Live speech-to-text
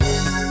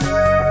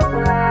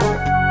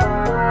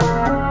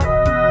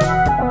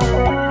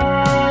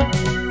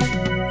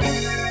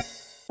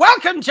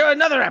welcome to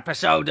another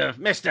episode of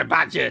Mr.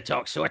 Badger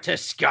Talks to Utter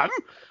Scum.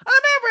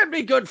 I'm here with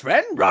my good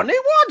friend, Ronnie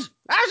Wood.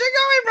 How's it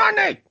going,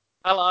 Ronnie?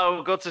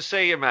 Hello, good to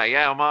see you, mate.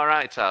 Yeah, I'm all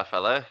right, tar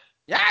fella.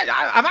 Yeah,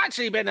 I've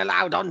actually been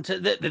allowed onto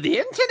the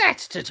internet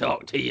to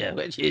talk to you,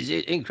 which is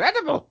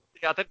incredible.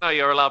 Yeah, I didn't know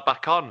you were allowed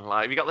back on.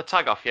 Like, have you got the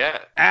tag off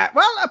yet?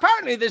 Well,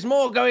 apparently there's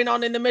more going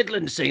on in the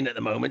Midlands scene at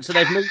the moment, so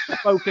they've moved the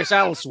focus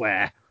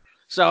elsewhere.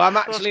 So I'm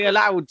actually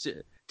allowed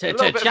to A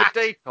little bit chat. of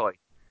a decoy.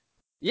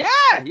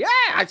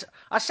 Yeah.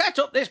 I set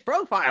up this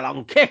profile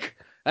on Kick,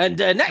 and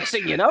next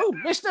thing you know,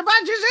 Mr.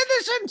 Badger's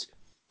innocent.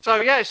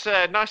 So, yeah, it's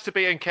nice to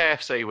be in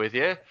KFC with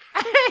you.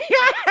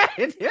 Yeah,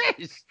 it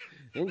is.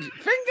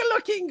 Finger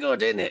looking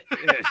good, isn't it?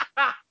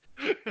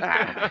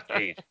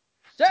 Yes.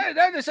 So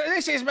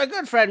this is my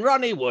good friend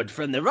Ronnie Wood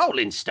from the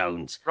Rolling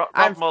Stones. Rob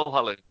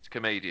Mulholland,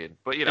 comedian.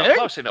 But, you know, Who?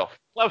 close enough.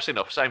 Close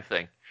enough, same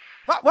thing.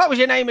 What was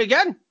your name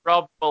again?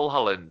 Rob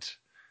Mulholland.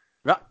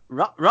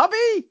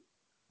 Robbie?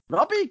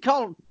 Robbie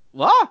Col...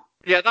 What?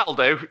 Yeah, that'll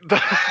do.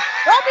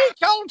 Robbie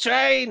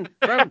Coltrane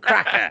from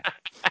Cracker.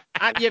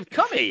 And you've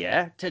come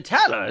here to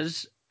tell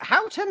us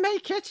how to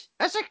make it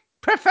as a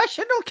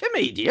professional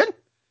comedian.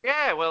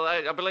 Yeah, well,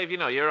 I believe, you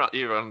know, you're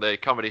on the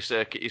comedy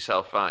circuit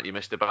yourself, aren't you,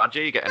 Mr.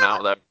 Badger? You're getting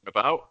out there and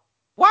about.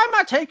 Why am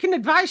I taking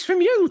advice from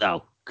you,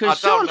 though? Because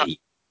surely...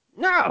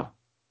 No.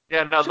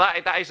 Yeah, no,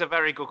 that is a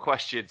very good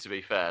question, to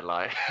be fair.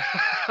 Like,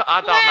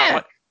 I don't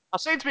know. I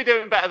seem to be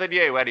doing better than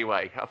you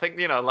anyway. I think,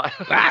 you know, like...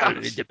 Well,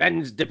 it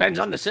depends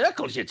on the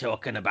circles you're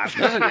talking about,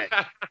 doesn't it?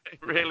 It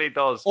really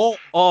does.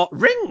 Or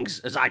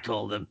rings, as I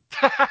call them.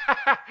 But,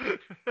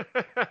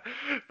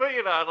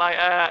 you know, like,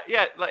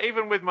 yeah, like,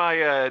 even with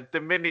my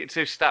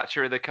diminutive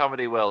stature in the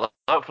comedy world,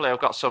 hopefully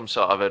I've got some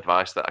sort of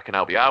advice that I can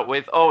help you out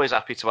with. Always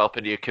happy to help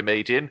a new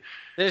comedian.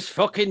 There's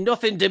fucking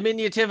nothing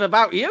diminutive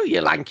about you,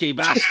 you lanky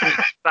bastard.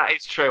 That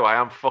is true. I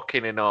am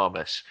fucking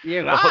enormous.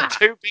 You are.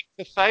 Too big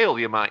to fail,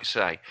 you might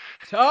say.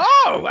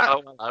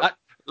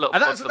 Look,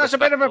 that's a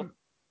bit of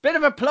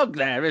a plug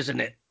there, isn't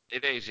it?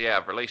 It is, yeah.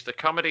 I've released a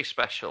comedy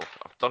special.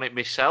 I've done it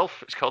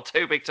myself. It's called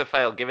Too Big to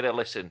Fail. Give it a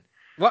listen.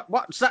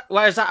 What's that?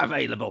 Where's that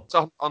available? It's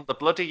on the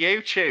bloody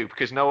YouTube,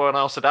 because no one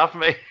else would have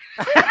me.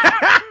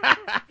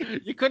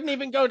 You couldn't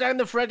even go down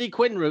the Freddie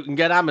Quinn route and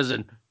get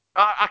Amazon.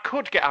 I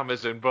could get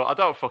Amazon, but I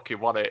don't fucking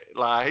want it.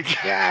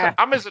 Like, yeah.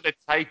 Amazon would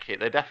take it.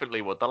 They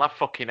definitely would. They'll have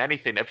fucking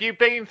anything. Have you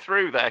been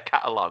through their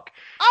catalogue?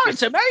 Oh,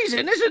 it's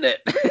amazing, isn't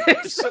it?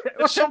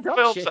 There's some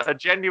films that are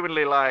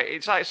genuinely like,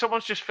 it's like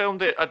someone's just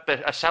filmed it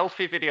a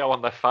selfie video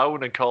on their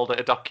phone and called it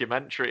a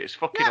documentary. It's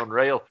fucking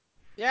unreal.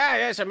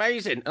 Yeah, it's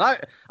amazing.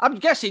 I'm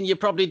guessing you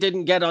probably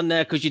didn't get on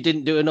there because you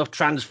didn't do enough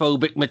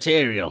transphobic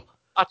material.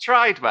 I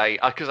tried, mate,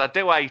 because I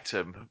do hate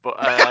them, but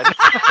that's a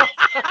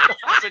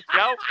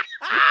joke.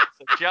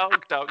 It's a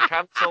joke. Don't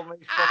cancel me.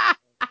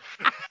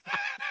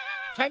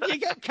 Can you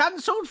get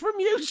cancelled from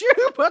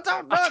YouTube? I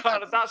don't know.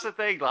 That's the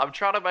thing. Like, I'm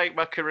trying to make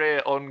my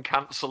career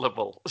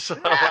uncancelable. So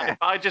like, if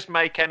I just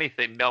make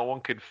anything, no one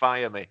can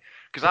fire me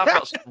because I've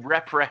got some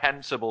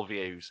reprehensible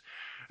views.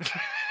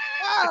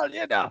 Well,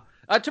 you know,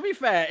 to be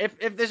fair,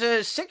 if there's a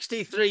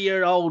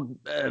 63-year-old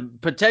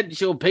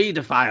potential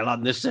paedophile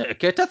on the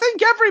circuit, I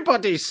think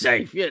everybody's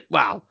safe.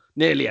 Well,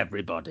 nearly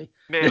everybody.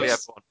 Nearly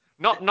everyone.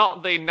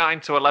 Not the 9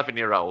 to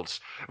 11-year-olds.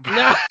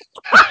 No.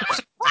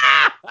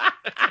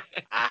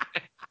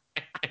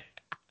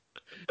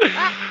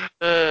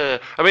 I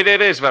mean,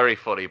 it is very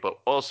funny, but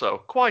also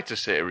quite a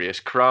serious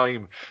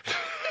crime.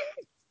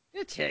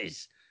 It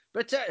is.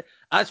 But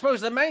I suppose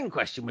the main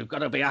question we've got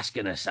to be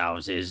asking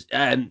ourselves is...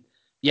 we're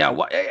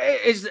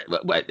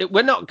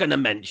not going to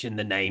mention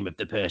the name of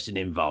the person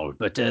involved,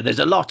 but there's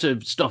a lot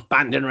of stuff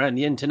banding around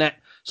the internet.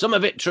 Some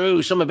of it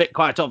true, some of it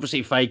quite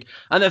obviously fake.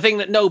 And the thing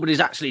that nobody's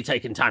actually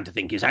taken time to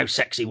think is how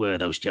sexy were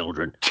those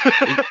children.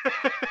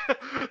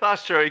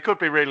 That's true. He could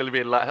be really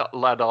being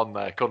led on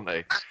there, couldn't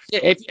he?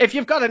 If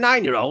you've got a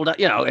 9-year-old,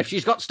 you know, if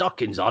she's got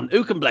stockings on,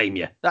 who can blame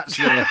you? That's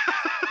the...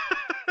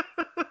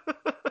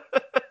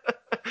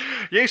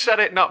 You said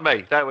it, not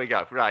me. There we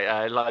go.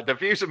 Right. The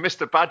views of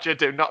Mr. Badger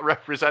do not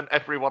represent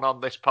everyone on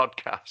this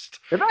podcast.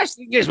 The best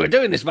thing is we're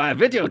doing this via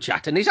video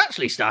chat, and he's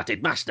actually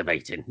started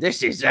masturbating.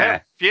 This is...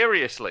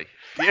 Furiously.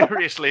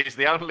 Furiously is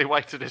the only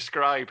way to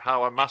describe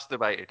how I'm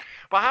masturbating.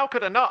 But how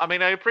could I not? I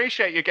mean, I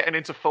appreciate you getting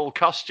into full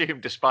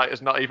costume despite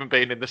us not even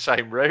being in the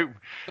same room.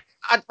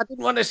 I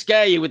didn't want to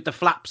scare you with the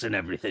flaps and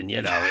everything,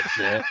 you know. It's,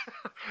 I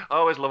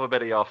always love a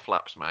bit of your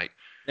flaps, mate.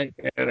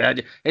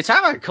 It's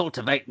how I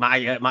cultivate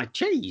my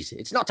cheese.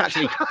 It's not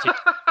actually cutting.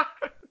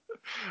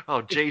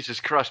 Oh,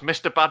 Jesus Christ.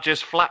 Mr.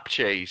 Badger's flap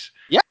cheese.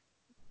 Yeah.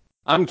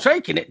 I'm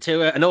taking it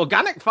to an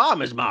organic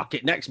farmer's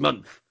market next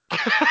month.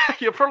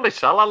 You'll probably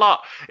sell a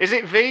lot. Is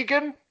it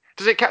vegan?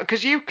 Does it count?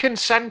 Because you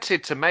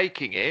consented to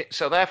making it,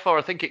 so therefore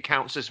I think it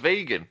counts as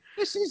vegan.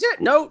 This is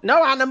it. No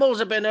animals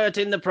have been hurt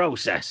in the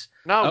process.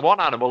 No, one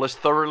animal has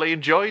thoroughly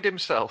enjoyed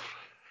himself.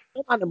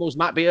 Some animals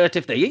might be hurt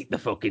if they eat the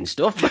fucking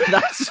stuff, but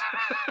that's...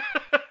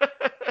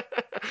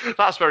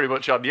 That's very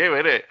much on you,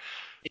 isn't it?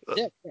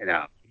 You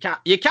know,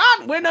 you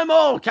can't win them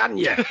all, can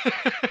you?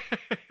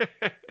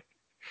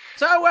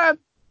 So,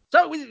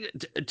 So,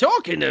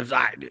 talking of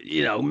like,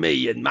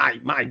 me and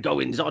my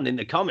goings on in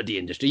the comedy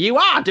industry, you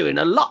are doing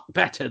a lot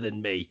better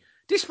than me,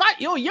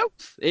 despite your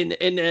youth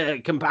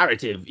in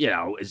comparative,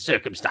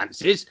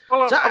 circumstances.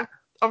 Well, So,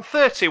 I'm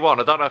 31.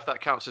 I don't know if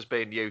that counts as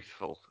being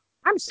youthful.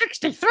 I'm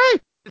 63.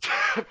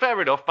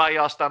 Fair enough, by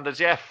your standards,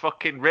 yeah.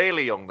 Fucking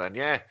really young then,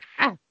 yeah.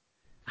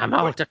 I'm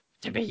old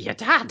to be your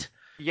dad.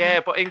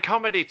 Yeah, but in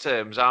comedy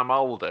terms, I'm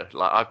older.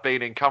 Like I've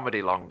been in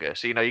comedy longer,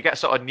 so you get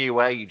sort of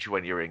new age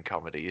when you're in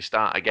comedy. You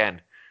start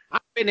again. I've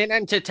been in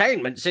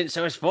entertainment since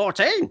I was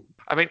 14.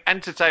 I mean,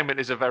 entertainment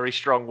is a very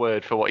strong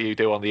word for what you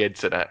do on the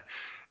internet.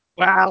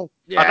 Well, I know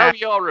yeah.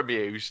 you're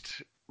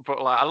amused,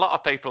 but like a lot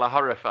of people are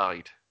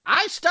horrified.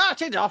 I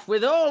started off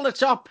with all the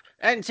top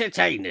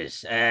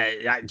entertainers,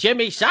 like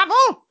Jimmy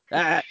Savile,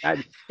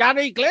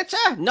 Gary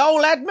Glitter,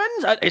 Noel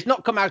Edmonds. It's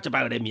not come out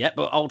about him yet,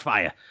 but Old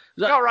Fire.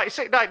 No, right.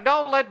 See, like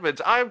Noel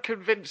Edmonds, I am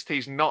convinced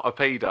he's not a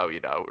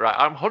pedo. Right?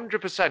 I'm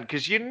 100%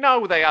 because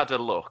they had a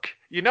look.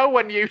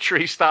 When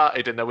U-Tree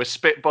started and they were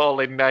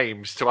spitballing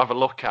names to have a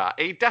look at,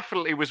 he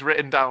definitely was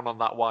written down on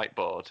that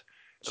whiteboard.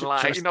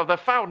 Like, they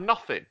found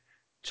nothing.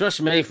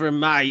 Trust me, from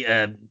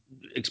my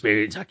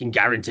experience, I can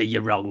guarantee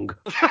you're wrong.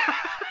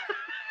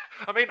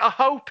 I mean, I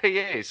hope he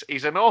is.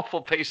 He's an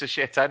awful piece of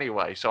shit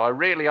anyway, so I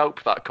really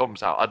hope that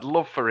comes out. I'd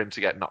love for him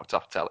to get knocked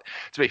off telly.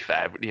 To be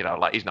fair,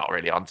 like he's not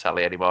really on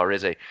telly anymore,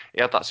 is he?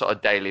 He had that sort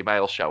of Daily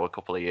Mail show a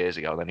couple of years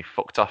ago, and then he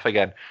fucked off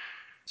again.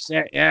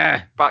 So,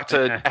 yeah. Back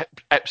to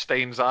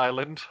Epstein's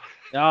Island.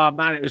 Oh,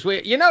 man, it was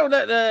weird. You know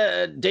that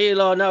the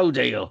Deal or No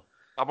Deal?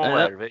 I'm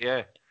aware of it,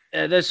 yeah.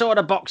 The sort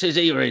of boxes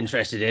he were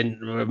interested in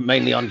were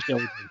mainly on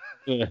children.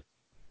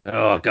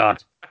 Oh,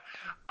 God.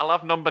 I'll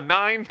have number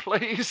 9,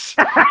 please.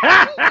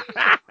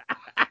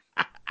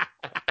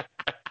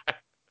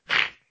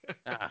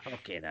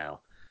 Fucking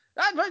hell.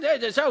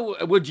 So,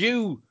 would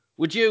you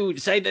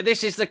say that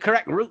this is the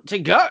correct route to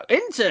go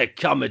into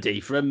comedy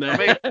from? I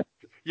mean,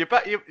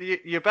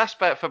 your best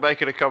bet for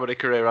making a comedy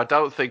career, I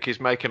don't think, is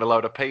making a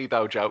load of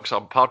pedo jokes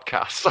on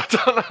podcasts. I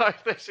don't know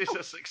if this is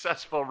a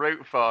successful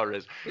route for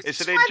us.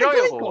 It's an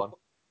enjoyable one.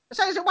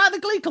 So is it why the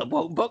Glee Club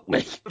won't book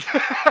me?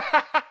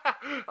 I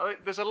mean,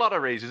 there's a lot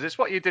of reasons. It's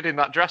what you did in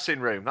that dressing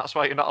room. That's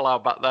why you're not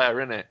allowed back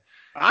there, isn't it?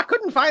 I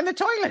couldn't find the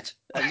toilet.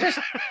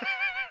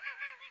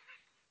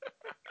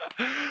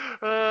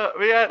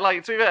 Yeah,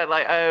 like to be fair,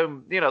 like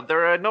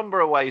there are a number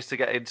of ways to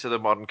get into the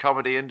modern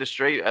comedy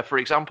industry. For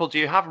example, do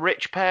you have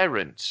rich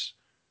parents?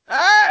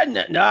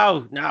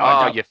 No.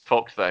 Oh, you're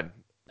fucked then.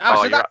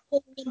 So that's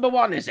number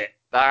one, is it?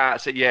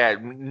 That's it, yeah.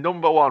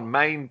 Number one,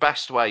 main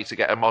best way to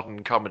get a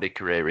modern comedy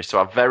career is to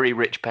have very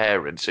rich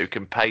parents who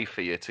can pay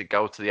for you to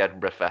go to the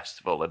Edinburgh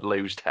Festival and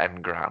lose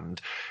 10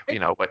 grand.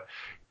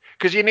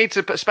 Because you need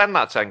to spend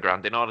that 10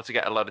 grand in order to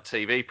get a lot of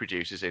TV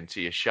producers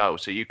into your show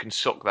so you can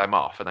suck them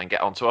off and then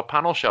get onto a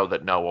panel show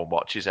that no one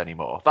watches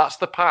anymore. That's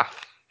the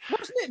path.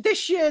 Wasn't it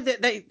this year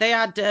that they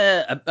had,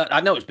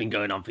 I know it's been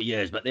going on for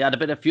years, but they had a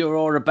bit of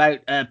furore about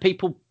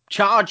people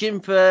charging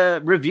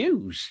for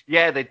reviews.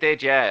 Yeah, they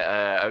did.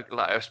 Yeah,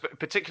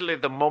 particularly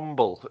the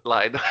Mumble.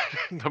 Like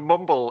the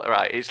Mumble,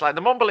 right? It's like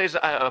the Mumble is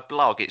a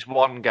blog. It's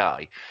one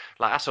guy.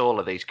 Like that's all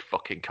of these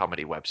fucking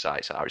comedy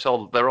websites are.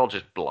 They're all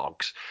just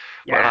blogs.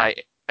 Yeah.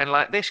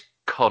 And this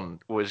cunt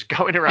was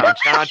going around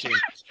charging.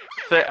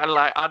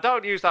 I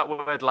don't use that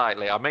word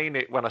lightly. I mean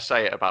it when I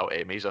say it about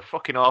him. He's a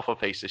fucking awful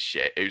piece of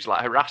shit who's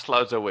like harassed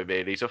loads of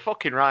women. He's a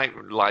fucking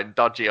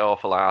dodgy,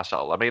 awful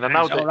arsehole. I mean, I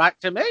know that's all right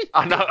to me.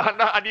 I know.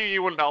 I knew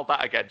you wouldn't hold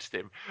that against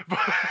him.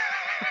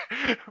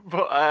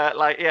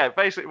 But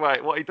basically,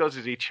 what he does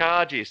is he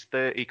charges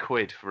 30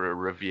 quid for a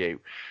review.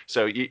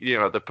 So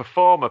the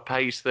performer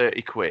pays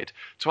 30 quid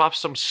to have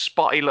some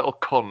spotty little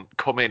cunt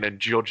come in and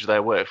judge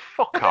their work.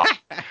 Fuck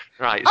off.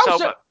 Right.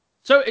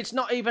 So it's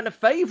not even a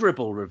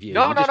favourable review.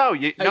 No.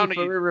 You pay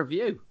for a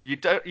review. You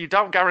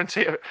don't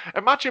guarantee it.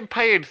 Imagine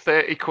paying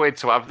 30 quid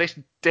to have this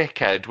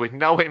dickhead with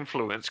no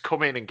influence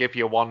come in and give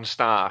you 1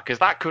 star, because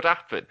that could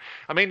happen.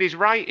 I mean, his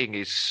writing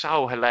is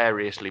so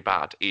hilariously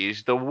bad.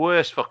 He's the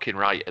worst fucking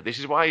writer. This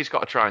is why he's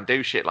got to try and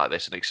do shit like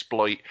this and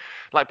exploit.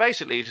 Like,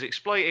 basically, he's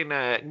exploiting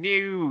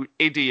new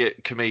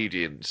idiot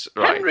comedians.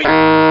 Right? Henry.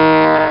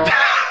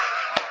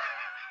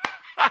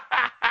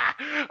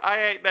 I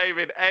ain't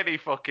naming any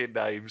fucking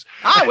names.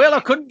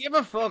 I couldn't give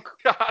a fuck.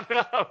 I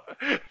know.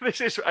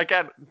 This is,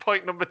 again,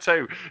 point number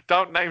 2.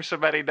 Don't name so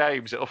many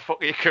names. It'll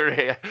fuck your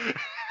career.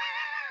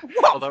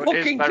 What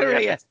fucking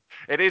career?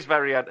 It is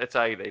very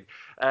entertaining.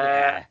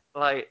 Yeah.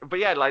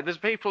 There's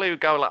people who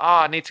go like,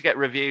 I need to get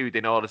reviewed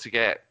in order to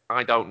get,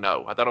 I don't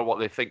know what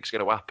they think's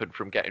going to happen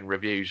from getting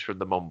reviews from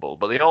the Mumble,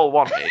 but they all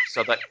want it,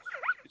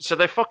 so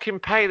they fucking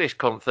pay this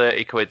cunt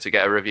 30 quid to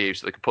get a review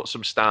so they can put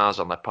some stars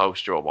on their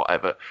poster or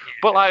whatever.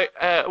 But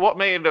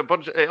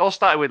it all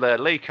started with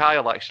Lee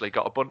Kyle actually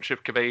got a bunch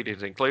of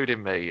comedians,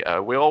 including me.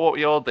 What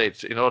we all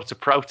did in order to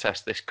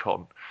protest this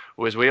cunt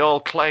was we all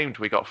claimed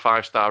we got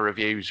 5-star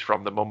reviews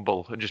from the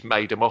Mumble and just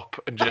made them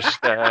up and just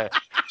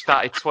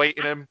started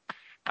tweeting them.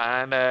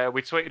 And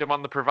we tweeted him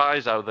on the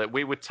proviso that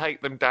we would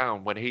take them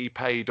down when he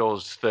paid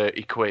us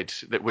 30 quid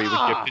that we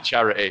would give to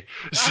charity.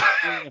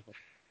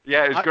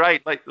 Yeah, it was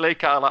great. Like Lee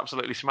Kyle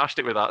absolutely smashed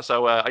it with that.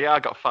 So yeah, I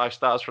got 5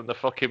 stars from the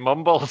fucking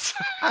Mumbles.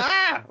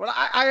 Well,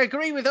 I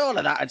agree with all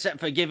of that, except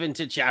for giving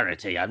to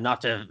charity. I'm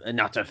not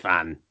a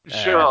fan.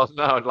 Sure,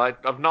 no, like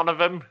of none of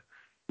them.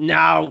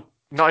 No,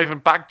 Not even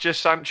Badger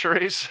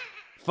sanctuaries.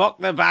 fuck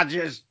the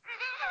badgers.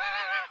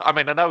 I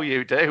mean, I know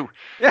you do.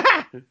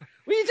 Well,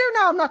 you do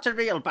know I'm not a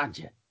real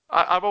badger.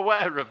 I'm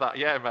aware of that,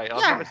 yeah, mate.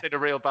 I've never Yeah, seen a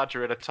real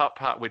badger in a top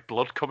hat with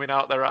blood coming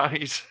out their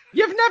eyes.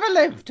 you've never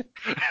lived.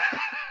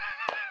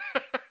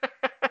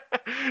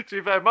 To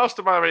be fair, most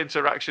of my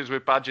interactions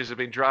with badgers have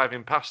been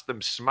driving past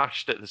them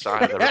smashed at the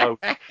side of the road.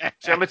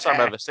 It's the only time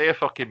I ever see a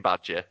fucking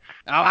badger.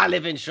 Oh, I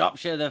live in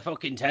Shropshire. They're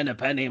fucking 10 a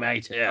penny,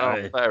 mate.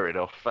 Oh, fair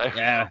enough.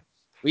 Yeah.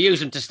 We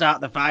use them to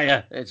start the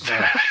fire. It's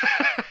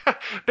A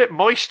bit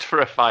moist for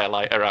a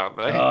firelighter, aren't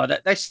they? oh,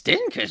 they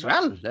stink as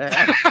well.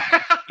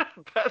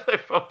 Bet they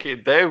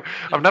fucking do.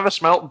 I've never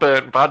smelt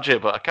burnt badger,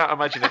 but I can't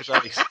imagine it's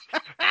nice.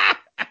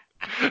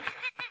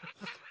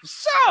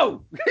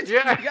 So,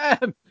 Yeah.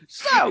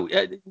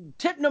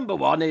 tip number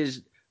one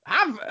is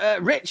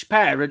have rich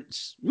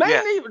parents.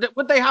 Mainly,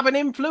 would they have an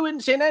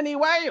influence in any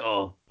way,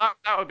 or?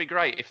 That would be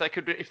great if they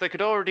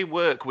could already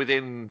work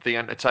within the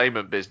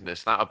entertainment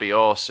business. That would be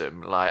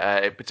awesome.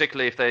 Like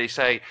particularly if they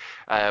say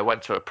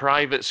went to a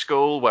private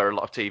school where a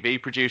lot of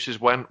TV producers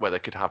went, where they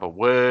could have a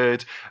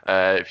word.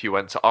 If you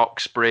went to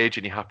Oxbridge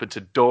and you happen to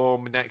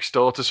dorm next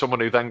door to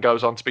someone who then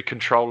goes on to be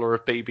controller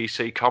of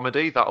BBC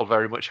Comedy, that'll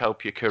very much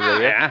help your career. Oh,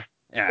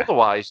 yeah.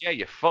 Otherwise, yeah,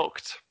 you're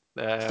fucked.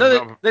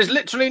 So there's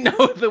literally no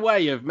other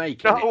way of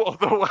making it. No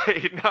other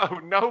way.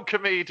 No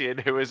comedian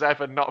who has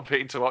ever not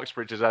been to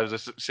Oxbridge has ever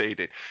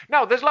succeeded.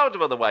 No, there's loads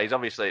of other ways.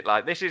 Obviously,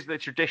 like this is the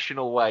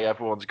traditional way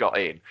everyone's got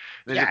in.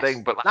 There's a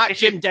thing, but like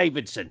Jim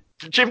Davidson.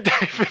 Jim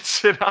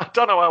Davidson. I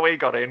don't know how he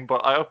got in,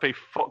 but I hope he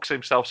fucks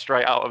himself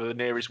straight out of the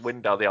nearest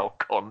window. The old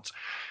cunt.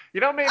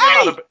 You know what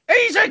I mean?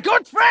 He's a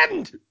good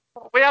friend.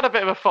 We had a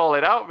bit of a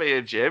falling out, me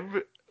and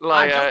Jim.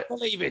 Like, I don't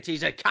believe it.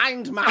 He's a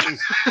kind man.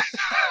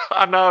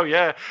 I know,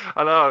 yeah,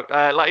 I know.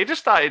 Like he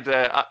just started.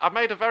 I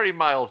made a very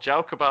mild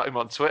joke about him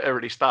on Twitter,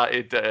 and he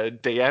started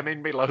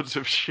DMing me loads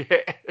of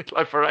shit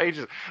like for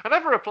ages. I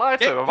never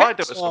replied to him. I might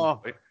do at some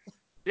point.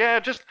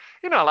 Yeah, just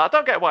like I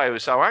don't get why he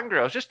was so angry.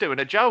 I was just doing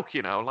a joke,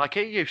 like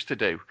he used to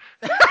do.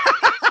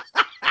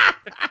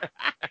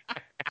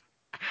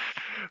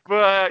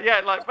 But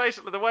yeah, like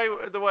basically the way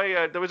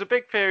there was a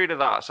big period of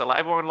that. So like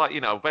everyone, like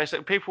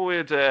basically people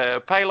would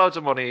pay loads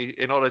of money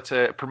in order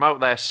to promote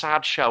their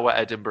sad show at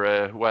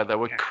Edinburgh, where they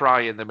would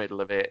cry in the middle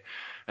of it,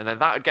 and then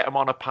that would get them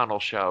on a panel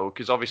show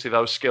because obviously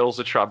those skills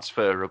are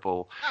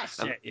transferable. That's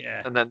it,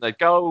 yeah. And then they'd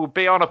go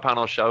be on a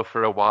panel show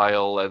for a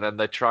while, and then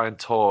they'd try and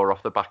tour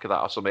off the back of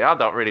that or something. I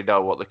don't really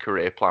know what the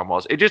career plan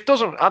was. It just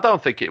doesn't. I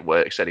don't think it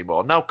works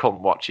anymore. No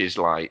cunt watches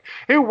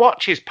who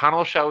watches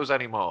panel shows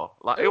anymore?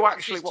 Like who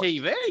actually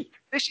watches TV?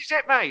 This is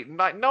it, mate.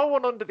 Like, no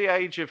one under the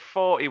age of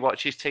 40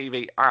 watches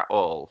TV at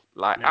all.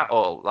 At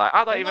all. Like,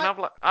 I don't even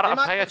have. I don't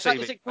pay a TV.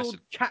 Is it called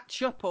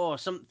Catch Up or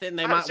something?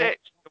 That's it.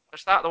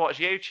 Start to watch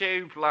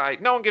YouTube. Like,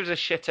 no one gives a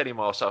shit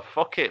anymore. So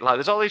fuck it. Like,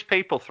 there's all these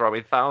people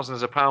throwing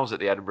thousands of pounds at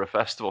the Edinburgh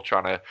Festival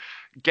trying to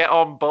get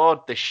on board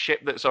this ship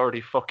that's already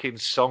fucking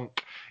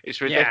sunk.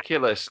 It's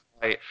ridiculous.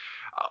 Yeah. Like,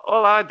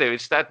 all I do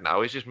instead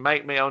now is just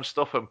make my own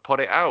stuff and put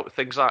it out.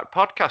 Things like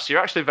podcasts.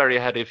 You're actually very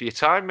ahead of your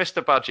time,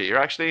 Mr. Badger. You're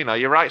actually,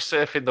 you're right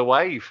surfing the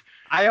wave.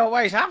 I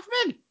always have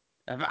been.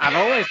 I've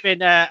always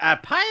been a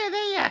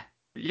pioneer.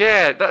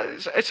 Yeah,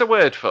 it's a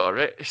word for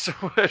it. It's a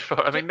word for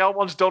it. I mean, no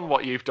one's done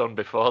what you've done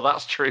before.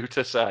 That's true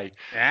to say.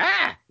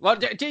 Yeah. Well,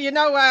 do you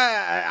know,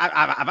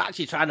 I'm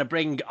actually trying to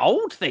bring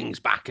old things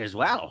back as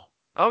well.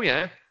 Oh,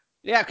 yeah?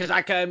 Yeah, because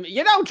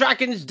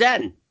Dragon's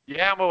Den?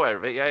 Yeah, I'm aware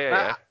of it.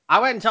 Yeah. I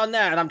went on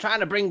there and I'm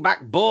trying to bring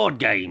back board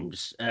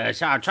games.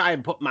 So I'll try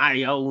and put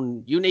my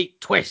own unique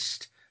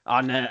twist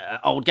on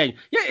old games.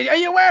 Are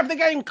you aware of the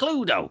game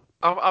Cluedo?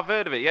 I've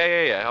heard of it.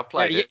 Yeah. I've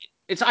played it.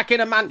 It's like in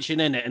a mansion,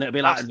 isn't it? And it'll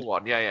be like... That's the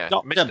one, yeah.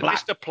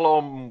 Mr.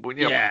 Plum,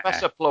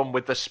 Professor Plum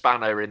with the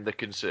spanner in the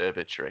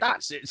conservatory.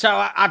 That's it.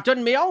 So I've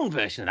done my own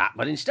version of that,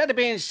 but instead of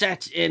being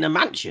set in a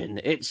mansion,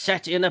 it's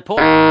set in a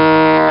port.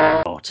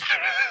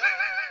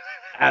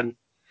 And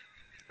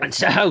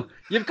so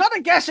you've got to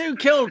guess who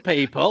killed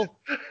people,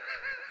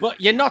 but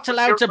you're not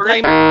allowed to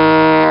blame...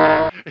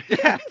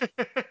 Yeah.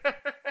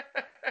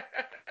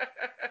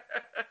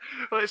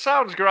 Well, it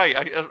sounds great.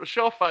 A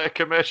surefire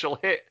commercial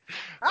hit.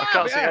 I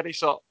can't see any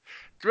sort...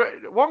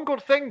 One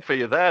good thing for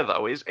you there,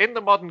 though, is in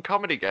the modern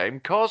comedy game,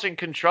 causing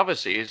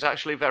controversy is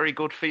actually very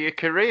good for your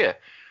career.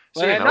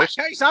 So, in that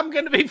case, I'm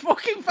going to be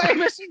fucking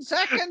famous in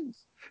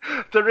seconds.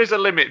 There is a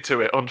limit to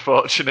it,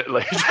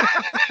 unfortunately.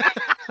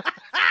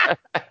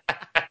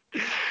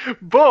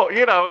 But,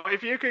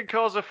 if you can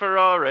cause a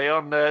Ferrari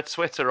on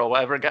Twitter or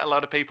whatever and get a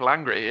lot of people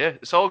angry at you,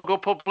 it's all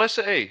good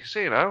publicity.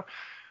 So, I'm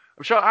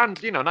sure, and,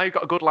 now you've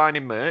got a good line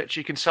in merch.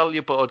 You can sell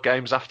your board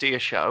games after your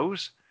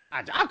shows.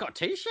 I've got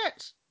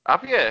T-shirts.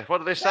 Have you? What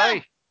do they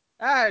say?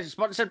 It's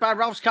sponsored by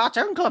Ralph's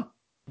Cartoon Club.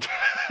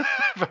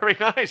 Very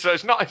nice. So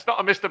it's not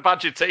a Mr.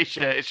 Badger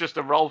T-shirt. It's just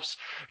a Ralph's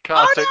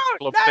Cartoon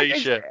Club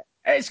T-shirt.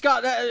 It's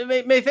got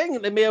me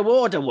thing, me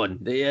award I won,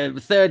 the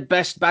third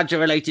best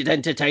badger-related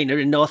entertainer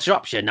in North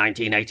Shropshire,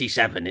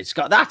 1987. It's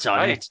got that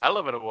on Hey, it. hell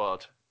of an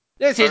award.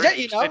 This is Very it,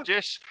 you know.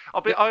 prestigious. I'll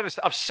be honest,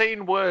 I've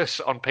seen worse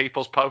on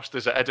people's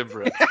posters at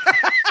Edinburgh.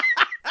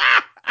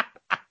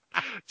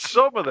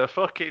 Some of the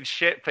fucking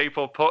shit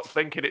people put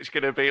thinking it's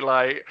going to be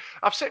like.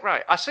 I've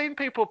seen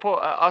people put.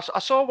 I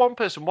saw one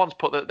person once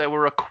put that they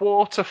were a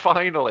quarter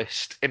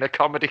finalist in a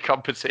comedy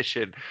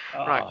competition.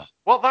 Right. Oh,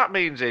 What that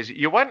means is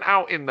you went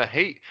out in the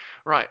heat.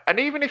 Right. And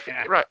even if.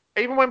 yeah. Right.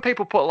 Even when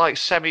people put like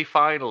semi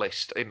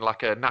finalist in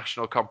like a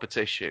national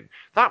competition,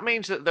 that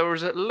means that there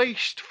was at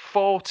least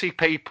 40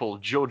 people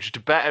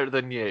judged better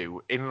than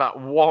you in that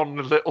one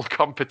little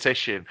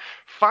competition.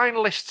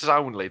 Finalists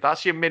only.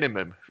 That's your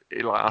minimum,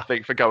 like, I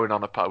think, for going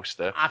on a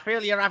poster. I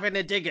feel you're having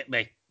a dig at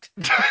me.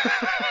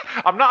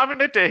 I'm not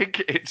having a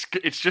dig.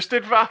 It's just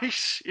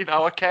advice. You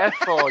know, I care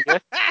for you.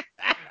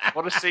 I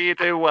want to see you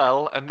do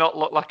well and not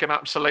look like an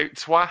absolute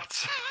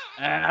twat.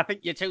 I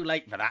think you're too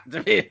late for that,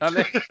 to be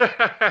honest.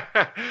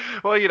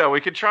 Well, you know, we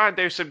can try and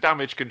do some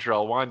damage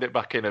control, wind it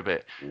back in a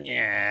bit.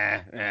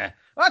 Yeah, yeah.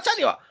 Well, I'll tell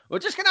you what, we're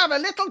just going to have a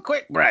little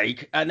quick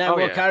break and then Oh,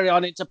 we'll yeah. carry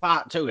on into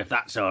part two, if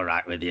that's all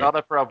right with you. Not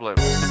a problem.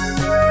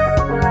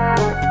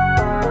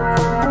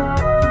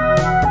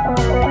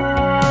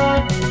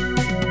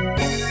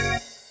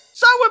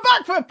 So we're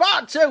back for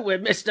part two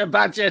with Mr.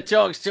 Badger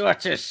Talks to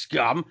Utter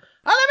Scum.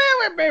 And I'm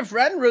here with my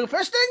friend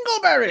Rufus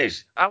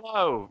Dingleberries.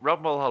 Hello,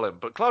 Rob Mulholland,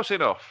 but close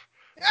enough.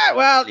 Yeah,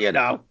 well, you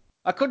know,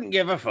 I couldn't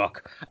give a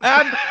fuck.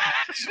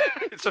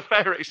 It's a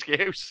fair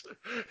excuse.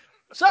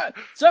 So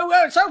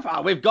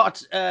far we've got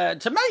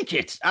to make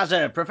it as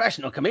a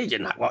professional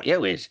comedian, like what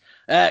you is.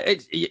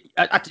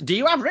 Do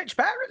you have rich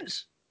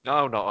parents?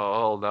 No, not at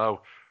all. No.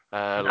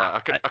 No.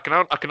 Like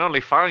I can only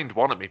find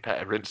one of my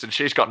parents, and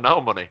she's got no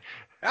money.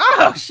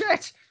 Oh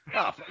shit!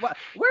 Oh, well,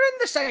 we're in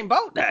the same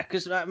boat there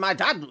because my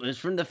dad was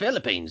from the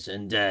Philippines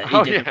and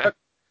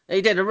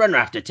he did a runner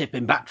after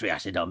tipping battery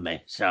acid on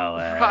me. So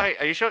Right,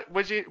 are you sure?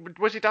 Was your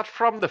dad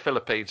from the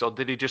Philippines, or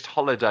did he just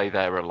holiday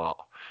there a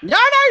lot? no,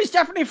 he's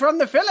definitely from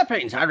the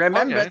Philippines. I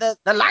remember Okay.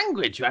 the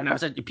language, and I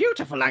was a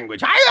beautiful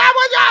language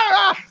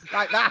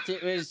like that.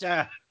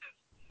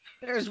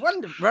 It was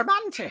wonderful,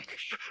 romantic.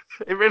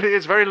 It really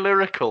is very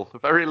lyrical,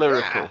 very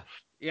lyrical.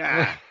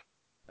 Yeah.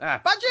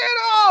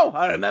 Pajero!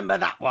 I remember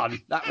that one.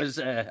 That was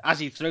as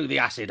he threw the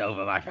acid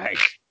over my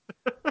face.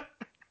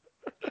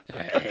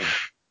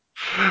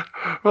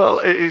 Well,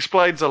 it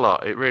explains a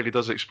lot. It really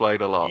does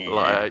explain a lot. Yeah.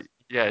 Like,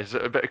 yeah, it's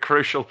a bit of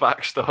crucial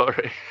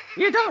backstory.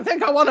 You don't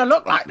think I want to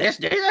look like this,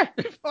 do you?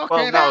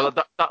 Well, no,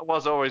 that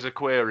was always a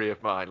query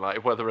of mine,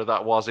 like whether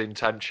that was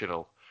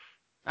intentional.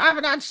 I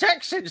haven't had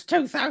sex since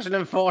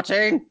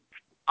 2014.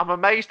 I'm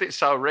amazed it's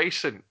so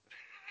recent.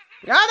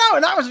 Yeah, I know,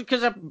 and that was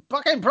because a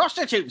fucking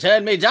prostitute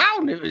turned me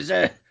down. It was,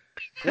 yeah.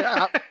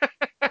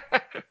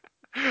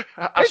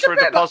 Ask for a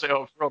deposit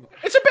up front.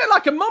 It's a bit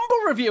like a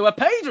Mumble review. I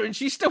paid her and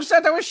she still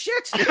said I was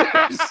shit.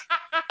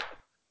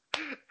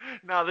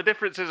 No, the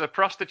difference is a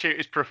prostitute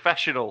is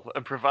professional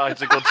and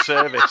provides a good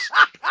service.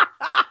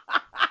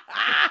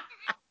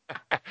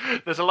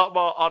 There's a lot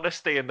more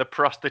honesty in the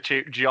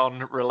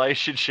prostitute-John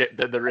relationship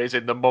than there is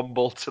in the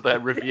Mumble to their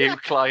review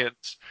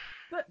clients.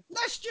 But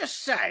let's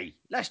just say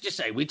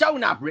we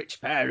don't have rich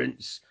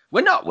parents.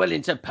 We're not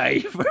willing to pay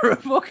for a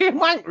fucking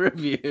wank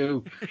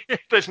review.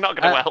 That's not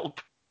going to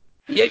help.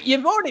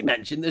 You've already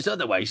mentioned there's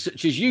other ways,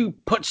 such as you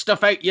put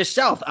stuff out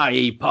yourself,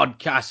 i.e.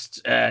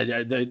 podcasts,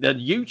 the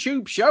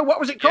YouTube show. What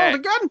was it called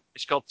again?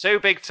 It's called Too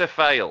Big to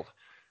Fail.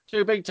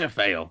 Too Big to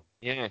Fail.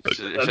 Yeah, it's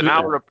an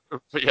hour.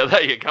 Yeah,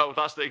 there you go.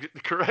 That's the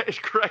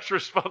correct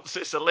response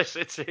it's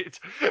elicited.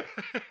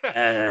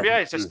 Yeah,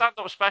 it's a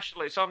stand-up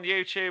special. It's on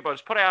YouTube. I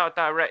just put it out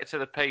direct to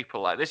the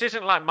people. Like, this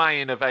isn't like my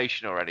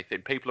innovation or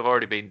anything. People have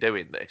already been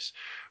doing this.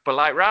 But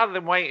like, rather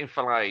than waiting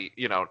for like,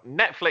 you know,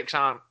 Netflix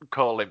aren't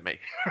calling me.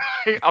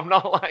 Right? I'm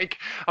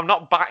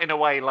not batting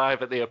away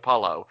live at the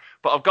Apollo.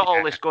 But I've got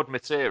all this good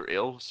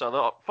material, so I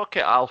thought, fuck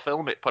it, I'll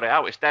film it, put it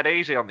out. It's dead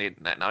easy on the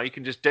internet now. You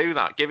can just do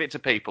that, give it to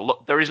people.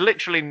 Look, there is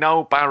literally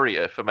no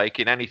barrier for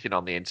making anything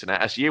on the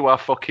internet, as you are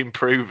fucking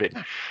proving.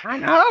 I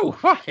know,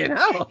 fucking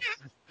hell.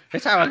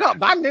 It's how I got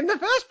banned in the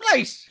first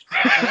place.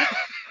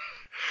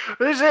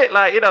 This is it,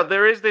 like, you know,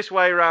 there is this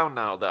way around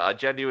now that I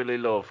genuinely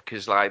love,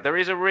 because, like, there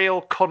is a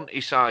real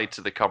cunty side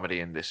to the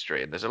comedy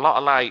industry, and there's a lot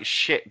of, like,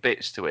 shit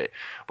bits to it,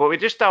 but we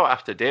just don't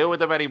have to deal with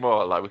them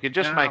anymore. Like, we can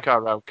just make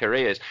our own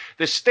careers.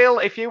 There's still,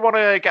 if you want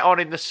to get on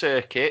in the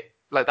circuit,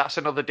 like, that's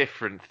another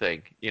different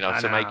thing, you know,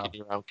 making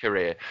your own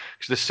career.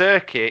 Because the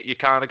circuit, you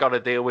kind of got to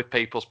deal with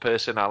people's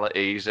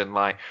personalities and,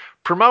 like,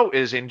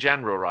 promoters in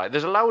general, right?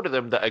 There's a load of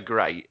them that are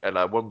great and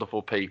are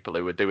wonderful people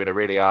who are doing a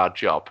really hard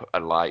job.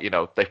 And, like, you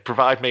know, they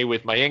provide me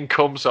with my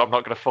income, so I'm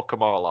not going to fuck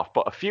them all off.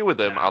 But a few of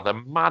them are the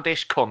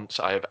maddest cunts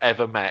I have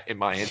ever met in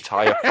my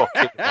entire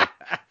fucking life.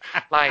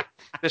 Like,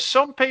 there's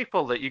some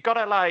people that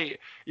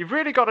you've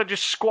really got to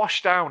just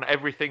squash down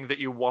everything that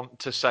you want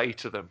to say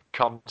to them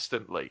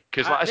constantly.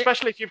 Because, like,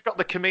 especially if you've got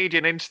the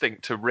comedian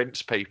instinct to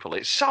rinse people,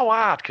 it's so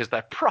hard because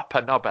they're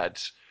proper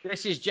knobheads.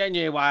 This is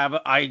genuinely why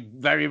I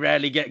very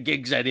rarely get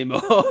gigs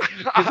anymore.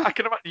 I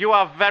can imagine you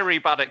are very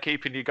bad at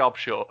keeping your gob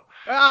shut.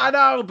 I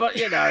know, but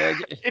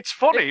It's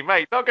funny,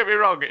 mate. Don't get me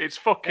wrong. It's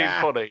fucking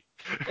yeah. funny.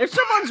 If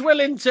someone's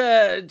willing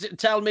to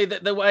tell me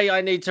that the way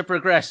I need to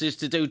progress is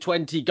to do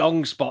 20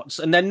 gong spots,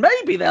 and then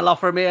maybe they'll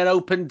offer me an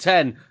open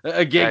 10 at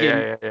a gig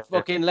in Yeah.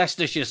 fucking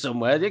Leicestershire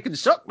somewhere, you can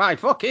suck my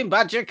fucking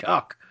badger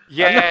cock. I'm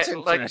Yeah, not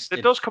like there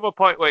interested. does come a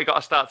point where you got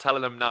to start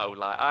telling them no.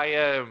 Like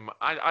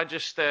I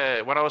just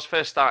when I was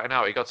first starting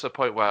out, it got to the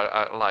point where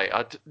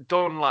I'd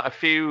done like a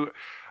few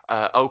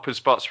open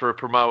spots for a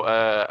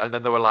promoter, and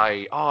then they were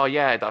like, "Oh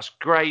yeah, that's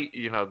great.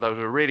 You know, those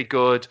are really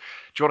good.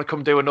 Do you want to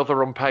come do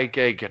another unpaid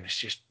gig?" And it's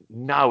just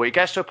no. It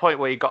gets to a point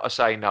where you got to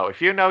say no.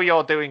 If you know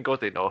you're doing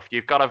good enough,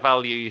 you've got to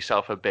value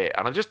yourself a bit.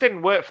 And I just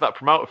didn't work for that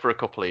promoter for a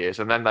couple of years,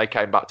 and then they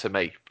came back to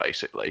me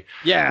basically.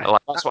 Yeah.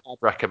 Like, that's what I'd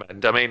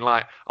recommend. I mean,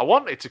 like, I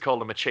wanted to call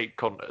them a cheap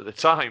cunt at the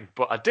time,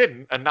 but I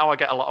didn't, and now I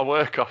get a lot of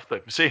work off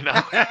them. So, you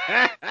know.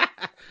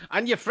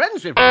 And you're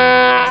friends with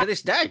to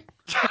this day.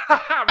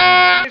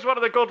 He's one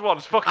of the good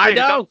ones. Fuck I you.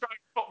 know. Don't try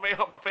and put me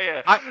up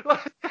here.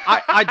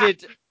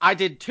 I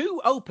did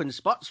 2 open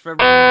spots for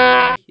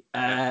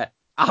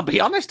I'll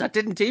be honest, I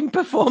didn't even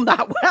perform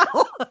that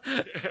well.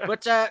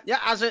 But yeah,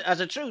 as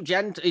a true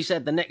gent, he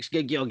said the next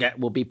gig you'll get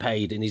will be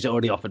paid, and he's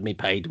already offered me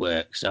paid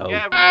work. So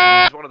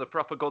Yeah, he's one of the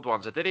proper good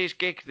ones. I did his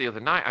gig the other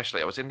night.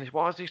 Actually, I was in this.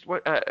 What was this?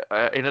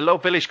 In a little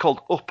village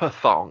called Upper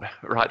Thong.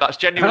 Right, that's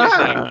genuinely his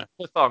name.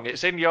 Upper Thong.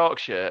 It's in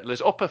Yorkshire.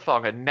 There's Upper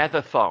Thong and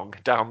Nether Thong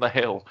down the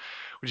hill,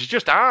 which is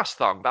just Arse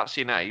Thong. That's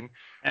your name.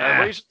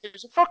 But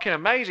it's a fucking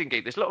amazing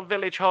gig. This little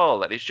village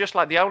hall, and it's just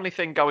like the only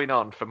thing going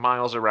on for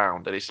miles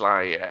around. And it's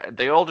like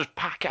they all just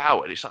pack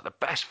out, and it's like the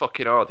best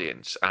fucking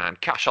audience and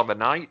cash on the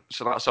night.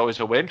 So that's always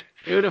a win.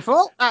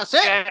 beautiful. That's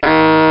it.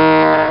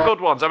 Yeah,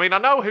 good ones. I mean, I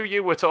know who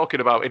you were talking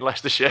about in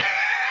Leicestershire.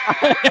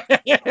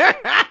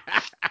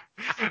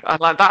 And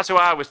like that's who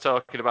I was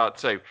talking about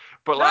too.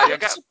 But like, I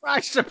get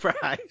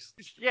surprise.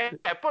 yeah,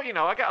 but you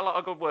know, I get a lot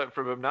of good work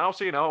from them now.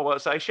 So you know, I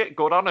won't say shit.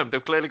 Good on them.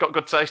 They've clearly got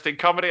good taste in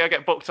comedy. I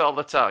get booked all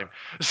the time.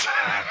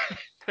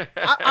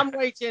 I'm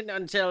waiting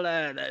until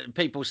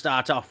people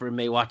start offering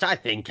me what I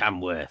think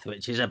I'm worth,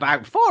 which is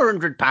about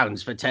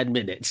 £400 for 10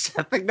 minutes.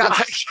 I think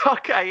that's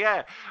okay.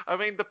 Yeah, I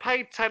mean, the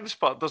paid 10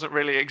 spot doesn't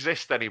really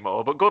exist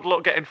anymore. But good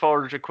luck getting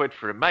 400 quid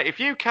for him, mate. If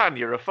you can,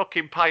 you're a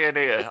fucking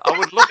pioneer. I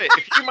would love it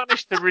if you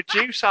manage to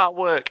reduce our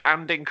work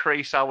and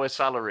increase our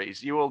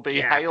salaries. You will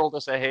be hailed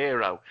as a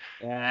hero.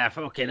 Yeah,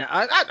 fucking.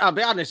 I'll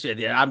be honest with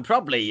you. I'm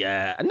probably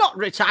not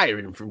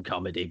retiring from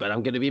comedy, but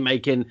I'm going to be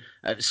making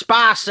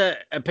sparser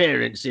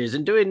appearances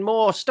and doing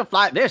more stuff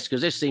like this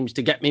because this seems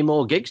to get me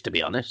more gigs. To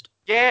be honest.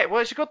 Yeah,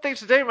 well, it's a good thing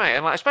to do, mate,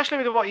 and like, especially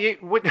with what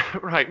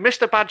right.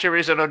 Mr. Badger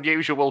is an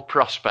unusual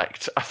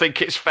prospect. I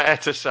think it's fair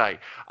to say.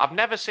 I've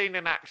never seen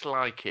an act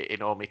like it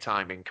in all my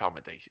time in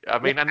comedy. I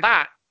mean, and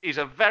that is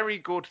a very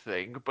good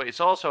thing, but it's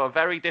also a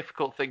very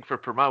difficult thing for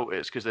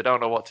promoters because they don't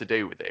know what to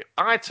do with it.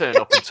 I turn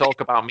up and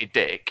talk about me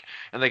dick,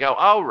 and they go,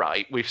 "Oh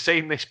right, we've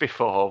seen this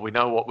before. We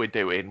know what we're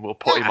doing. We'll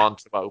put him on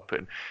to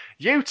open."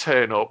 You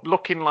turn up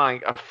looking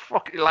like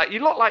you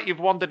look like you've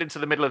wandered into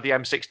the middle of the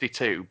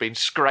M62, been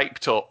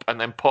scraped up,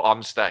 and then put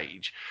on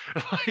stage.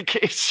 Like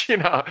it's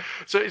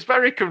so it's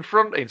very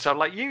confronting. So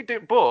like you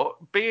do, but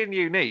being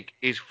unique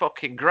is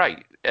fucking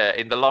great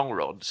in the long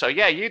run. So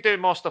yeah, you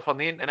doing more stuff on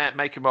the internet,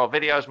 making more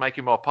videos,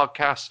 making more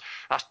podcasts.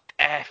 That's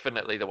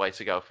definitely the way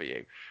to go for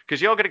you because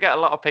you're going to get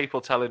a lot of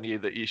people telling you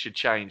that you should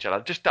change, and I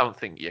just don't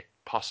think you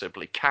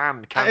possibly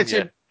can. Can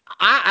you?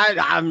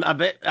 I'm a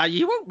bit.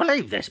 You won't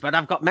believe this, but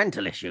I've got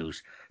mental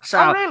issues. So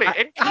oh really?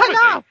 In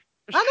comedy?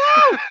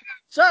 I know.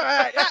 So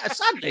yeah,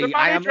 sadly, The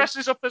man who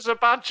dresses up as a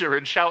badger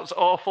and shouts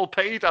awful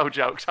pedo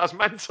jokes has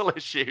mental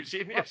issues.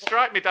 You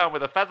strike me down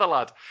with a feather,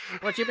 lad.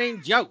 What do you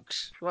mean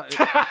jokes?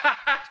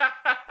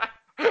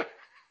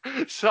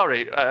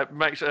 Sorry,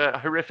 makes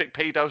horrific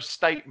pedo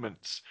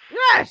statements.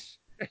 Yes.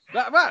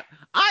 But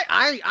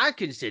I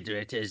consider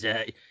it as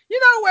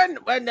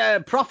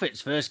when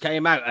prophets first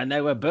came out and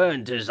they were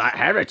burned as like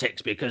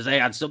heretics because they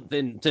had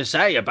something to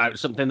say about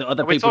something that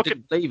other people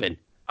didn't believe in.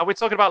 Are we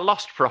talking about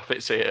lost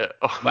prophets here?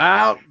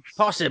 Well,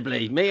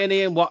 possibly. Me and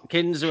Ian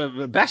Watkins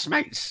were best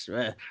mates.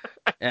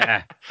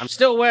 I'm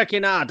still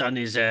working hard on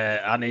his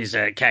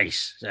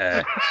case.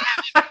 And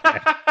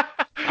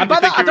by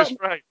that,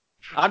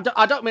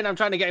 I don't mean I'm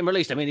trying to get him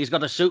released. I mean he's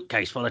got a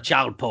suitcase full of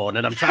child porn,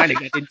 and I'm trying to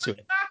get into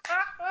it.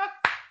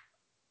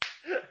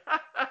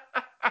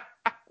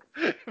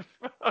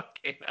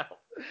 Fucking hell.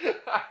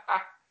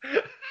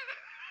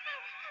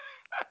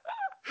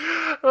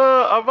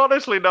 I've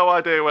honestly no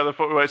idea where the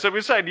fuck we were. So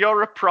we're saying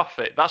you're a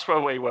prophet. That's where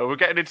we were. We're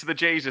getting into the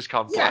Jesus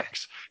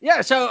complex.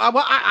 Yeah. So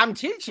I'm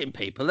teaching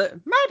people that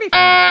maybe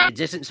it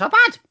isn't so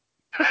bad.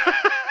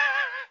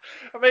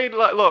 I mean,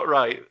 look,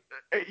 right.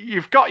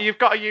 You've got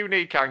a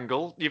unique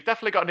angle. You've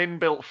definitely got an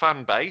inbuilt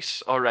fan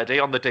base already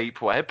on the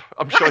deep web.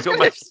 I'm sure you'll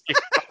make you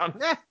fan.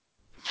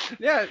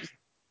 Yeah.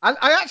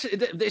 I actually,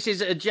 this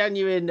is a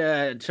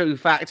genuine true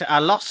fact. I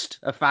lost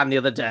a fan the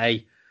other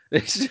day.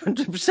 This is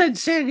 100%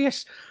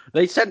 serious.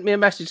 They sent me a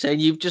message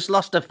saying, "You've just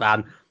lost a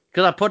fan.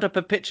 because I put up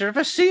a picture of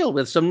a seal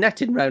with some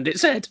netting round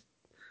its head.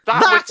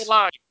 That was the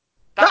line.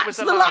 That's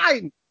the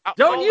line.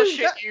 After Don't all the use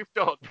shit that. you've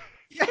done,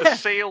 the Yeah,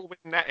 seal with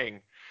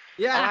netting.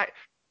 yeah.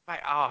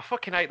 I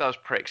fucking hate those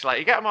pricks. Like,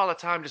 you get them all the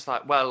time, just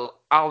like,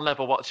 well, I'll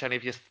never watch any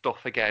of your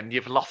stuff again.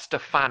 You've lost a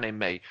fan in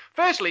me.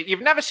 Firstly,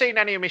 you've never seen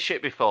any of my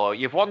shit before.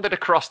 You've wandered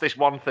across this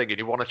one thing and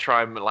you want to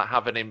try and like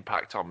have an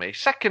impact on me.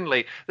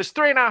 Secondly, there's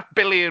 3.5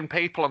 billion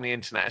people on the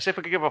internet. As if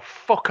I could give a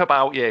fuck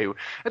about you.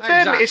 And thirdly,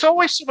 Exactly. it's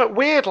always something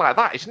weird like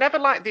that. It's never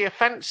like the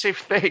offensive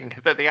thing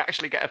that they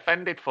actually get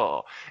offended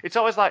for. It's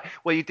always like,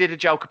 well, you did a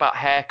joke about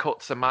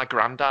haircuts and my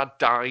granddad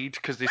died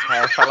because his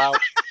hair fell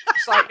out.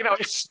 It's like,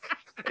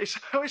 it's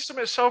always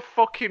something so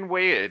fucking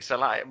weird. So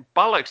like,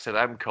 bollocks to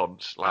them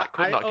cunts. Like,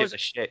 could not give a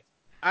shit.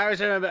 I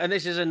always remember, and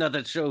this is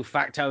another true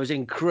fact. I was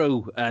in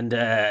Crew, and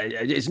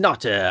it's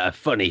not a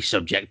funny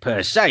subject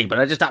per se, but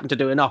I just happened to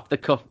do an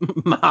off-the-cuff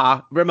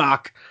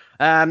remark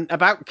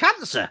about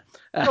cancer.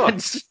 Oh,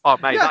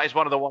 mate, yeah, that is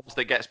one of the ones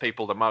that gets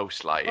people the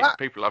most. Like, well,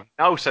 people have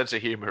no sense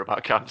of humour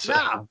about cancer.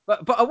 no,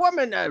 but a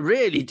woman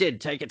really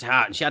did take it to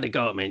heart, and she had a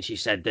go at me, and she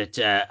said that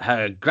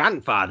her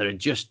grandfather had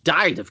just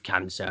died of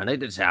cancer, and I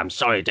did say, "I'm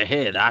sorry to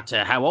hear that.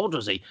 How old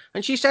was he?"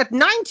 And she said,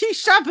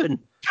 97.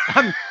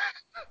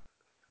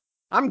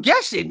 I'm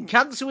guessing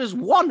cancer was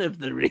one of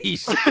the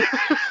reasons.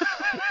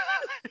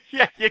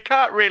 Yeah, you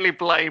can't really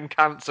blame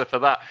cancer for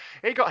that.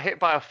 He got hit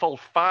by a full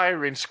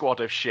firing squad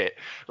of shit.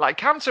 Like,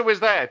 cancer was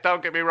there,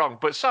 don't get me wrong,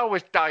 but so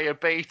was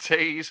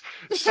diabetes,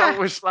 so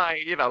was,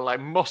 like, like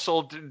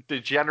muscle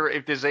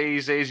degenerative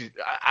diseases,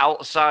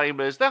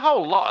 Alzheimer's, the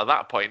whole lot at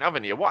that point,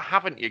 haven't you? What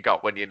haven't you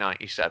got when you're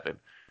 97?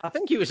 I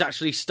think he was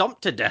actually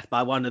stomped to death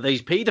by one of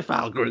these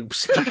paedophile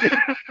groups.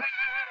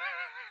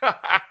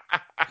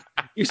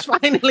 He's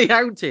finally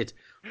outed.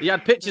 He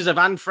had pictures of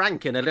Anne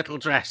Frank in a little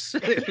dress.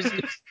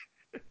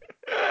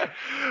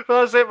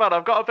 Well, that's it, man.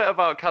 I've got a bit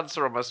about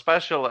cancer on my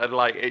special, and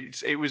like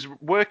it was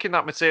working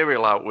that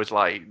material out was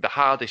like the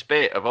hardest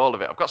bit of all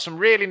of it. I've got some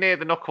really near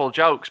the knuckle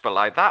jokes, but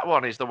like that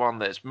one is the one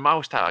that's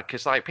most hard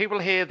because like people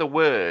hear the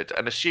word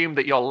and assume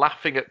that you're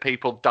laughing at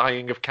people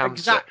dying of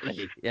cancer.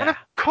 Exactly. And Yeah. of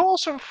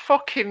course I'm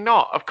fucking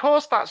not. Of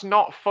course that's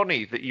not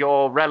funny that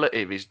your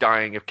relative is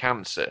dying of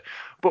cancer.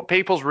 But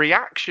people's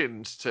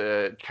reactions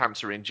to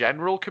cancer in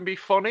general can be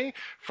funny.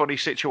 Funny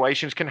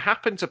situations can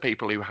happen to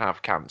people who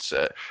have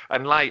cancer.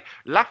 And like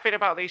laughing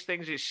about these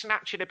things is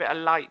snatching a bit of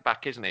light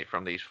back, isn't it,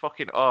 from these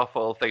fucking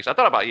awful things. I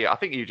don't know about you. I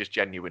think you just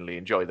genuinely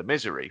enjoy the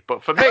misery.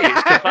 But for me,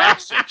 it's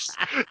catharsis.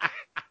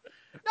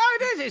 No,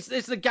 it is.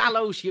 It's the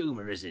gallows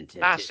humour, isn't it?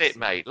 That's it,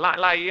 mate. Like,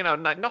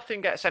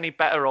 nothing gets any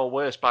better or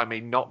worse by me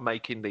not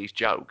making these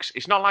jokes.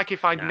 It's not like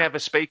if I never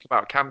speak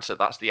about cancer,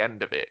 that's the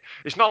end of it.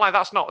 It's not like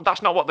that's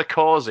not what the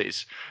cause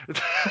is.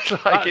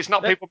 Like, it's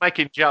not people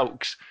making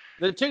jokes.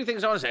 The two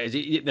things I want to say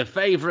is the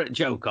favourite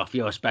joke off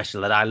your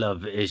special that I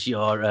love is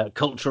your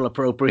cultural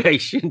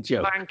appropriation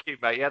joke. Thank you,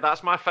 mate. Yeah,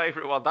 that's my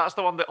favourite one. That's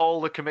the one that all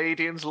the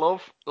comedians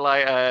love.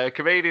 Like,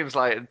 comedians,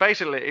 like,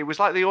 basically, it was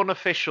like the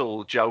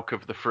unofficial joke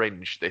of the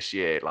Fringe this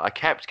year. Like, I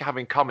kept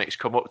having comics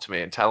come up to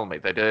me and tell me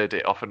they'd heard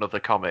it off another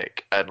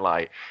comic, and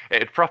like, it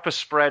had proper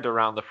spread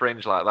around the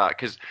Fringe like that.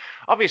 Because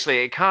obviously,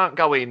 it can't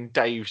go in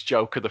Dave's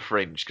joke of the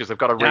Fringe because they've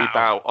got to read that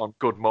out on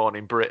Good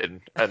Morning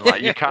Britain, and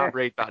like, you can't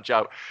read that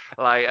joke.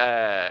 Like,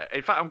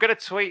 in fact, I'm going to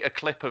tweet a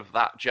clip of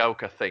that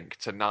joke, I think,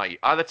 tonight,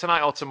 either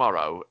tonight or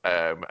tomorrow.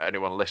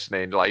 Anyone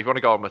listening, like, if you want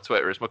to go on my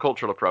Twitter, it's my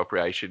cultural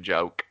appropriation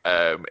joke.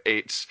 I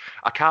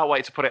can't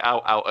wait to put it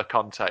out of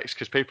context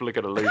because people are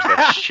going to lose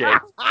their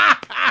shit.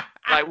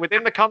 Like,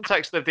 within the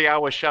context of the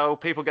hour show,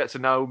 people get to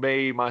know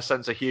me, my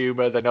sense of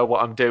humour, they know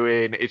what I'm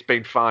doing. It's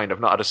been fine. I've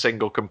not had a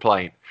single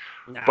complaint.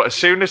 No. But as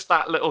soon as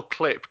that little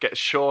clip gets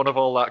shorn of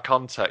all that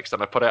context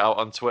and I put it out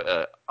on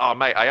Twitter, oh,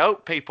 mate, I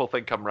hope people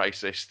think I'm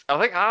racist. I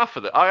hope half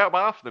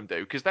of them do,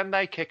 because then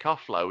they kick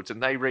off loads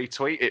and they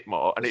retweet it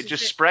more and it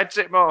just spreads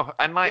it more.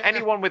 And like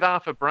anyone with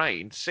half a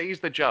brain sees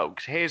the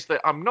jokes, hears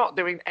that I'm not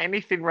doing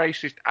anything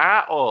racist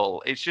at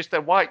all. It's just a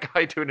white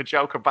guy doing a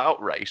joke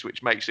about race,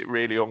 which makes it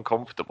really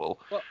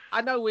uncomfortable. Well,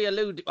 I know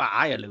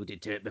I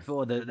alluded to it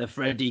before, the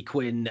Freddie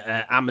Quinn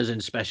Amazon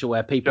special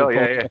where people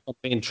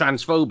being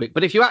transphobic.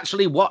 But if you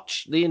actually watch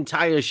the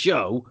entire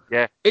show,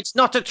 it's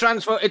not a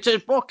it's a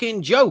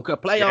fucking joke, a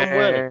play on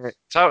words.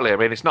 Totally. I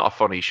mean, it's not a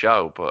funny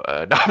show, but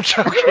no, I'm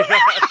joking.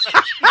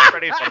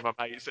 Freddie's one of my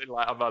mates.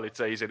 Like, I'm only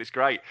teasing. It's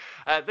great.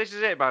 This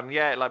is it, man.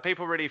 Yeah, like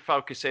people really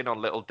focus in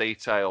on little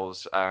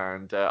details,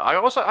 and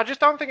I just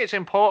don't think it's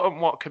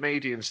important what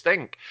comedians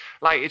think.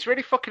 Like, it's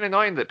really fucking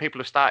annoying that people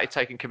have started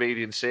taking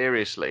comedians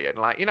seriously, and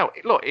like,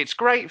 look, it's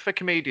great for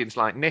comedians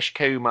like Nish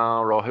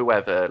Kumar or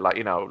whoever. Like,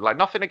 like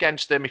nothing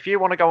against them. If you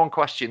want to go on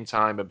Question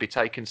Time and be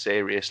taken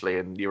seriously,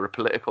 and you're a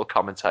political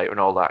commentator and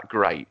all that,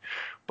 great.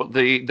 But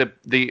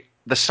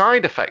the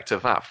side effect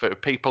of that for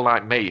people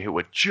like me who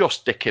are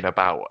just dicking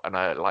about and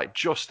are like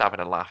just having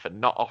a laugh and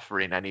not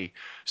offering any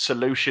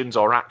solutions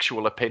or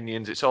actual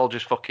opinions, it's all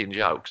just fucking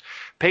jokes.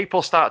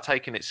 people start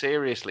taking it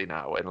seriously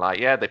now, and like,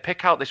 yeah, they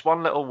pick out this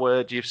one little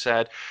word you've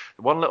said,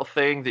 one little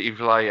thing that you've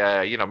like,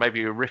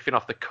 maybe you're riffing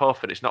off the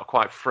cuff and it's not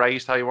quite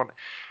phrased how you want,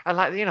 and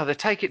like, they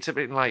take it to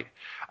be like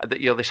that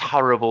you're this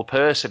horrible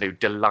person who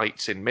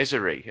delights in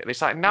misery, and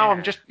it's like, no,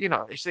 I'm just,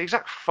 it's the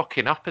exact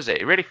fucking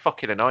opposite. It really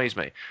fucking annoys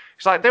me.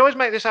 It's like they always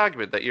make this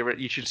argument that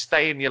you should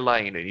stay in your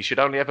lane and you should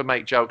only ever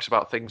make jokes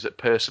about things that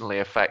personally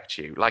affect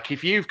you. Like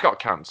if you've got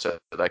cancer,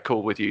 they're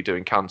cool with you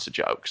doing cancer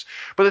jokes.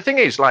 But the thing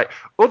is, like,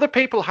 other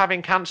people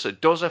having cancer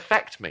does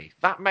affect me.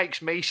 That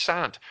makes me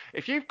sad.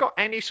 If you've got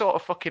any sort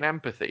of fucking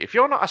empathy, if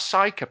you're not a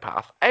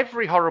psychopath,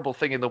 every horrible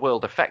thing in the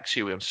world affects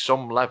you on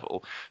some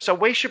level. So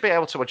we should be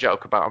able to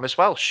joke about them as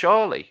well.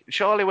 Surely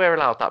we're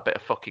allowed that bit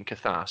of fucking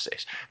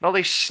catharsis. And all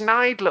these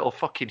snide little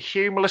fucking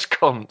humorless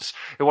cunts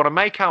who want to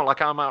make out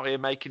like I'm out here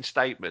making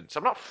statements.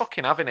 I'm not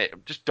fucking having it.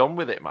 I'm just done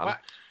with it, man. Well,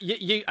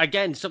 you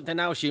again, something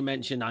else you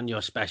mentioned on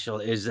your special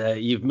is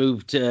you've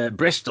moved to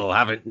Bristol,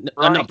 haven't?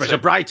 Not Bristol,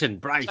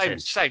 Brighton.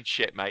 Same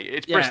shit, mate.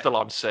 It's Bristol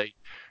on Sea.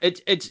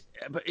 It's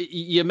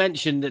you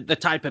mentioned the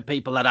type of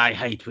people that I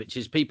hate, which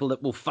is people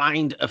that will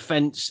find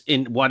offence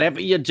in whatever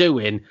you're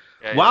doing,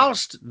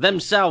 whilst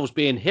themselves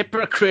being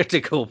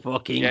hypocritical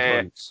fucking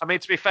cunts. I mean,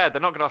 to be fair,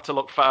 they're not going to have to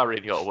look far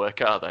in your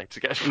work, are they, to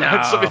get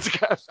something to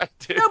get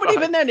affected? No, but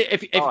even then,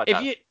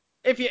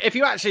 if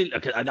you actually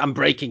look at, I'm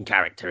breaking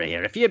character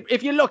here.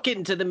 If you look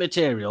into the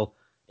material,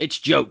 it's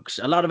jokes.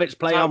 A lot of it's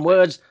play on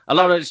words. A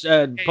lot of it's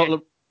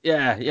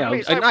Yeah,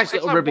 a nice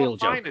little reveal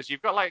joke.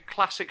 You've got like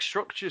classic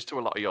structures to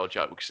a lot of your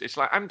jokes. It's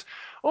like, and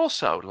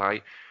also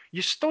like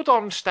you stood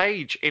on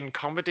stage in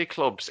comedy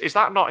clubs. Is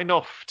that not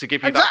enough to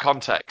give you that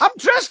context? I'm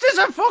dressed as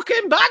a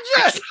fucking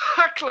badger.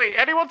 Exactly.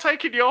 Anyone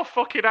taking your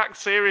fucking act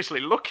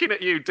seriously, looking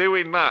at you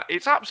doing that,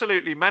 it's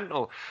absolutely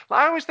mental.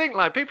 Like, I always think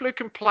like people who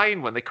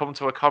complain when they come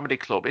to a comedy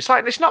club, it's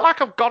not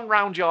like I've gone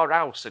round your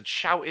house and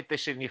shouted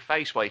this in your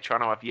face while you're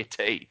trying to have your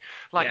tea.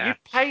 Like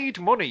you've paid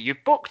money,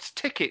 you've booked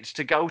tickets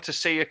to go to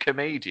see a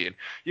comedian.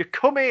 You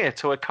come here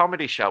to a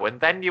comedy show and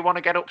then you want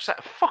to get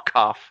upset. Fuck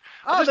off.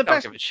 I just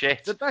don't give a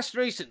shit. The best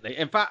recently,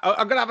 in fact,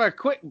 I'm going to have a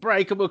quick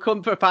break and we'll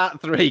come for part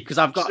 3 because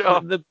I've got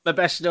the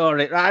best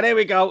story. Right, here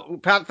we go.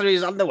 Part 3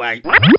 is on the way.